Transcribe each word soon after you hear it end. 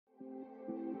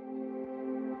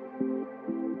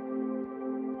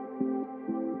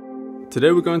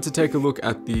Today we're going to take a look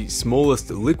at the smallest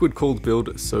liquid cooled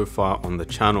build so far on the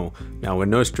channel. Now we're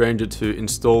no stranger to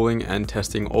installing and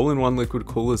testing all-in-one liquid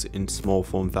coolers in small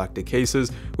form factor cases.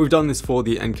 We've done this for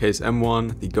the Ncase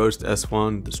M1, the Ghost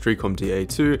S1, the Streacom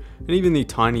DA2, and even the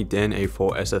tiny Dan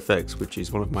A4 SFX, which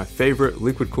is one of my favorite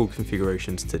liquid cooled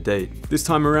configurations to date. This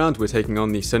time around we're taking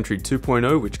on the Sentry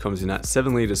 2.0, which comes in at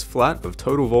 7 liters flat of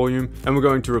total volume, and we're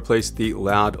going to replace the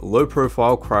loud, low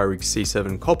profile Cryorig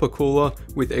C7 copper cooler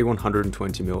with a 120mm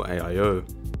AIO.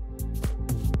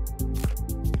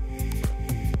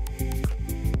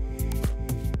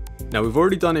 Now we've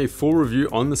already done a full review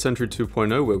on the Sentry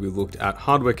 2.0 where we looked at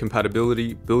hardware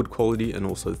compatibility, build quality, and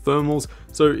also thermals,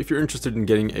 so if you're interested in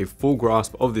getting a full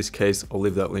grasp of this case, I'll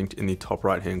leave that linked in the top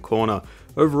right hand corner.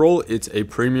 Overall, it's a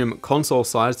premium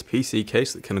console-sized PC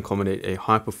case that can accommodate a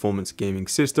high-performance gaming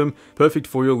system, perfect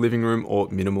for your living room or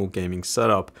minimal gaming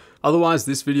setup. Otherwise,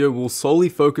 this video will solely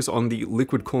focus on the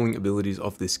liquid cooling abilities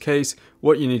of this case,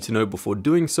 what you need to know before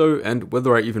doing so, and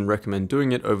whether I even recommend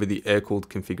doing it over the air-cooled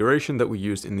configuration that we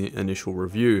used in the initial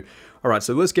review. Alright,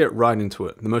 so let's get right into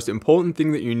it. The most important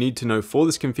thing that you need to know for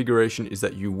this configuration is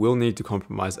that you will need to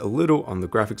compromise a little on the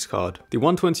graphics card. The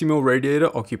 120mm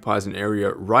radiator occupies an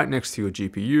area right next to your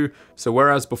GPU, so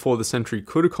whereas before the Sentry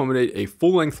could accommodate a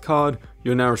full-length card,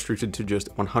 you're now restricted to just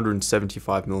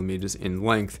 175mm in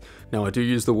length. Now I do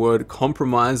use the word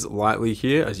compromise lightly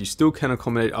here, as you still can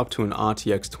accommodate up to an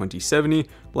RTX 2070,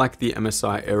 like the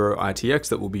MSI Aero ITX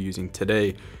that we'll be using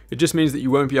today. It just means that you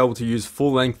won't be able to use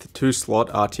full-length 2-slot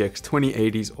RTX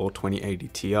 2080s or 2080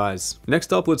 Ti's.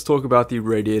 Next up, let's talk about the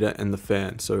radiator and the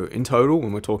fan. So in total,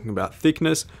 when we're talking about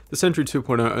thickness, the Sentry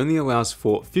 2.0 only allows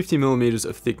for 50mm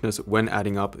of thickness when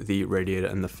adding up the radiator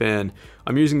and the fan.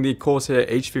 I'm using the Corsair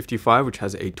H55, which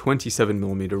has a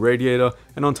 27mm radiator,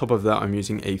 and on top of that I'm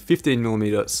using a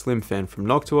 15mm slim fan from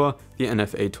Noctua, the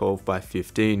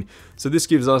NF-A12x15. So this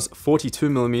gives us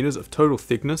 42mm of total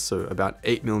thickness, so about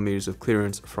 8mm of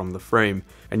clearance from the frame.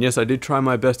 And yes, I did try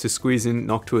my best to squeeze in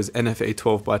Noctua's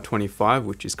NF-A12x25,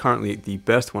 which is currently the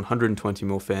best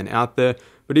 120mm fan out there,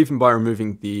 but even by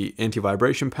removing the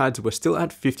anti-vibration pads, we're still at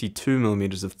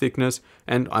 52mm of thickness,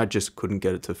 and I just couldn't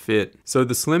get it to fit. So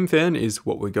the slim fan is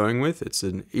what we're going with. It's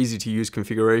an easy to use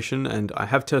configuration, and I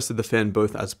have tested the fan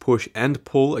both as push and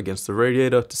pull against the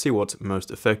radiator to see what's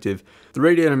most effective. The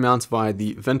radiator mounts via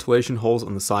the ventilation holes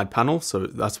on the side panel, so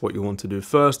that's what you want to do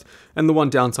first, and the one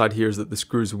downside here is that the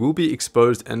screws will be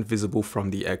exposed and visible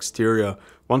from the exterior.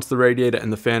 Once the radiator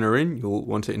and the fan are in, you'll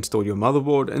want to install your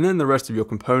motherboard and then the rest of your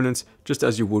components, just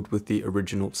as you would with the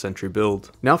original Sentry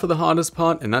build. Now for the hardest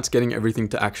part, and that's getting everything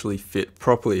to actually fit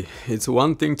properly. It's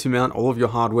one thing to mount all of your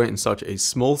hardware in such a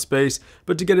small space,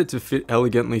 but to get it to fit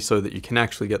elegantly so that you can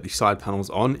actually get the side panels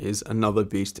on is another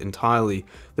beast entirely.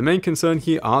 The main concern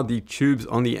here are the tubes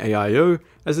on the AIO,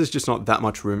 as there's just not that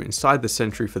much room inside the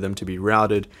Sentry for them to be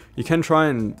routed. You can try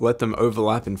and let them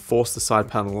overlap and force the side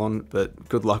panel on, but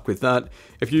good luck with that.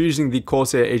 If you're using the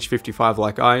Corsair H55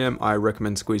 like I am, I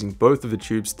recommend squeezing both of the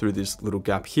tubes through this little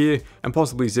gap here, and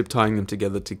possibly zip tying them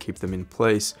together to keep them in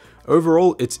place.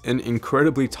 Overall, it's an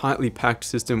incredibly tightly packed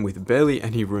system with barely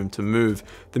any room to move.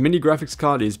 The mini graphics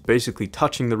card is basically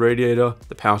touching the radiator,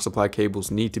 the power supply cables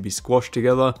need to be squashed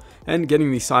together, and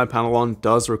getting the side panel on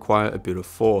does require a bit of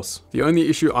force. The only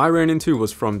issue I ran into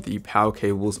was from the power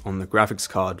cables on the graphics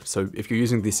card, so if you're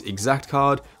using this exact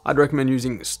card, I'd recommend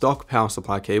using stock power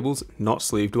supply cables, not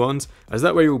sleeved ones, as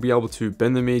that way you'll be able to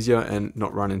bend them easier and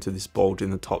not run into this bulge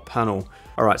in the top panel.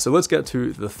 Alright, so let's get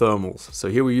to the thermals. So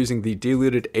here we're using the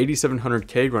delited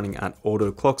 8700K running at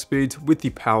auto clock speeds with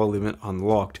the power limit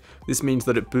unlocked. This means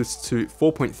that it boosts to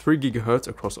 4.3 GHz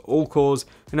across all cores,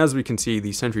 and as we can see,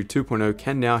 the Sentry 2.0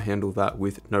 can now handle that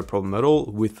with no problem at all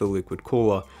with the liquid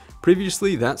cooler.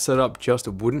 Previously, that setup just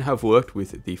wouldn't have worked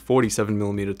with the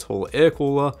 47mm tall air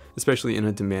cooler, especially in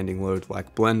a demanding load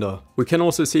like Blender. We can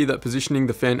also see that positioning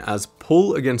the fan as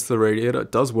pull against the radiator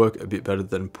does work a bit better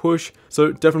than push,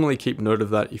 so definitely keep note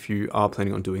of that if you are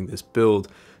planning on doing this build.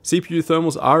 CPU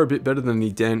thermals are a bit better than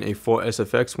the Dan A4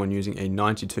 SFX when using a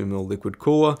 92mm liquid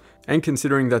cooler, and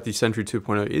considering that the Sentry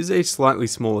 2.0 is a slightly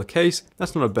smaller case,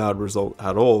 that's not a bad result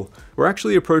at all. We're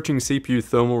actually approaching CPU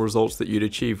thermal results that you'd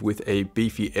achieve with a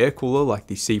beefy air cooler like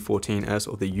the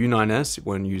C14S or the U9S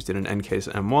when used in an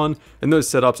Ncase M1, and those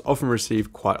setups often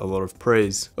receive quite a lot of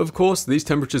praise. Of course, these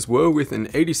temperatures were with an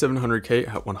 8700K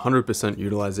at 100%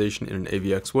 utilization in an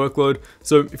AVX workload,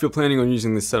 so if you're planning on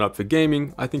using this setup for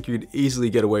gaming, I think you could easily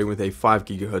get away with a 5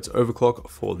 GHz overclock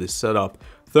for this setup.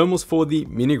 Thermals for the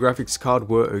mini graphics card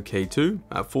were okay too.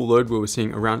 At full load we were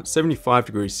seeing around 75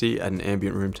 degrees C at an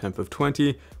ambient room temp of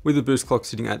 20, with the boost clock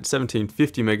sitting at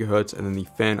 1750 MHz and then the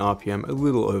fan RPM a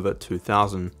little over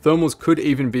 2000. Thermals could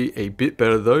even be a bit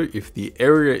better though if the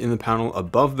area in the panel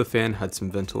above the fan had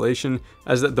some ventilation,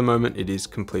 as at the moment it is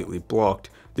completely blocked.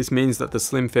 This means that the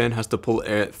slim fan has to pull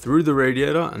air through the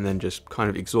radiator and then just kind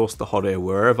of exhaust the hot air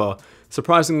wherever.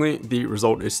 Surprisingly, the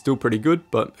result is still pretty good,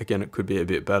 but again it could be a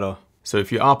bit better. So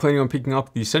if you are planning on picking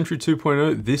up the Sentry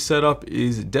 2.0, this setup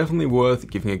is definitely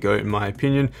worth giving a go in my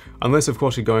opinion, unless of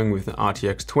course you're going with an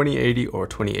RTX 2080 or a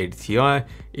 2080 Ti,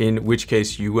 in which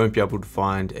case you won't be able to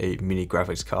find a mini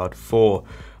graphics card for.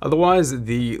 Otherwise,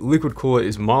 the liquid cooler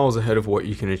is miles ahead of what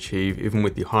you can achieve even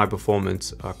with the high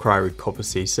performance Cryorid Copper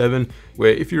C7,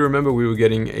 where if you remember we were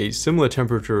getting a similar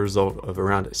temperature result of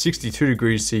around 62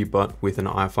 degrees C but with an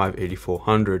i5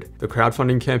 8400. The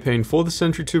crowdfunding campaign for the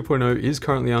Sentry 2.0 is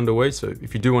currently underway, so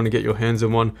if you do want to get your hands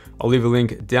on one, I'll leave a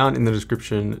link down in the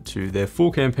description to their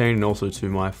full campaign and also to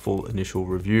my full initial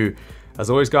review. As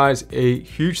always guys, a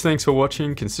huge thanks for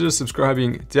watching, consider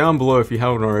subscribing down below if you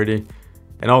haven't already,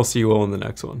 and I'll see you all in the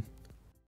next one.